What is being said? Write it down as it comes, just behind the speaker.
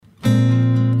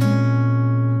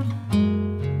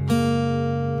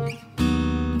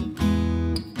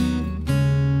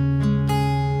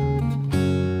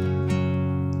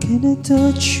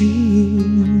touch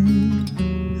you.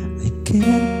 I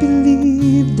can't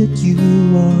believe that you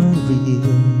are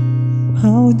real.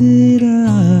 How did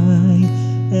I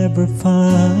ever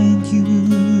find you?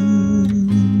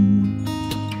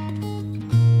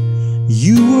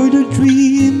 You are the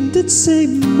dream that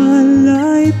saved my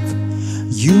life.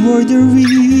 You are the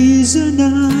reason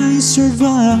I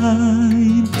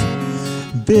survived.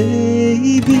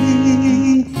 Baby,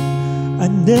 I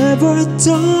never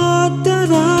thought that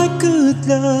I could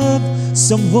love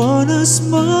someone as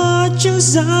much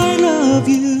as I love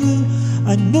you.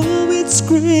 I know it's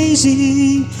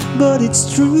crazy, but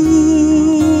it's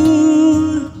true.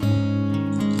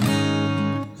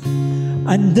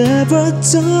 I never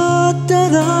thought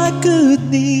that I could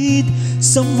need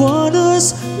someone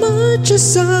as much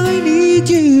as I need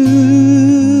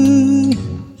you.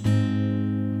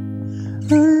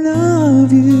 I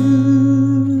love you.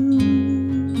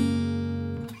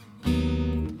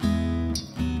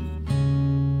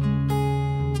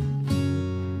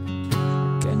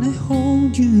 Can I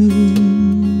hold you?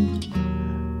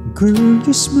 Girl,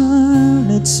 you smile,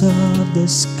 lights up the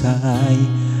sky.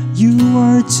 You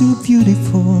are too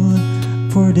beautiful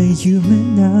for the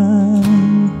human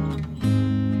eye.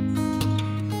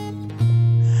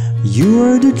 You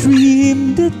are the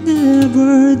dream that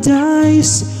never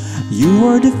dies. You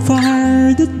are the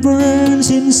fire that burns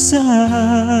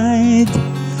inside.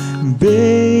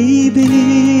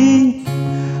 Baby,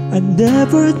 I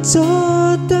never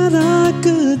thought that I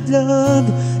could love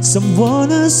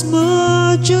someone as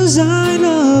much as I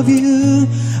love you.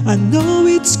 I know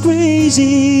it's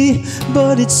crazy,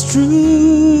 but it's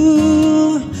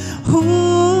true.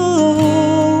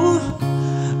 Oh,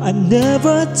 I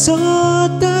never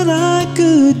thought that I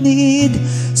could need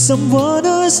someone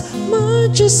as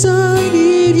much as I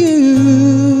need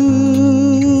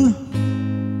you.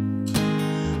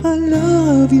 I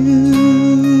love you.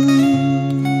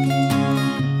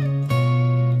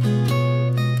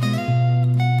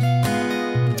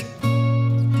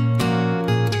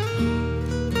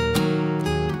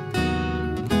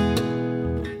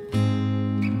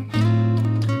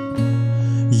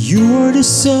 You are the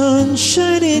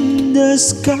sunshine in the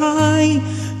sky.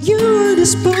 You are the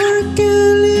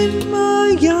sparkle in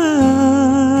my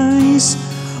eyes.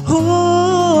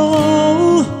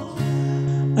 Oh,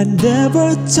 I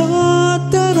never thought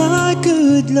that I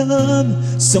could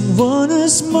love someone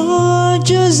as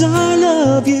much as I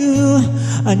love you.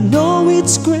 I know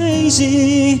it's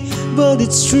crazy, but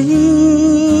it's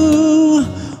true.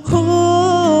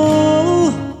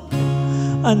 Oh,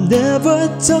 I never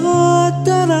thought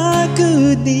that I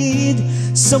could need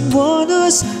someone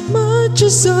as much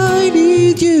as I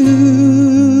need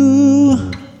you.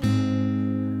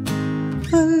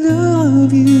 I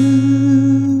love you.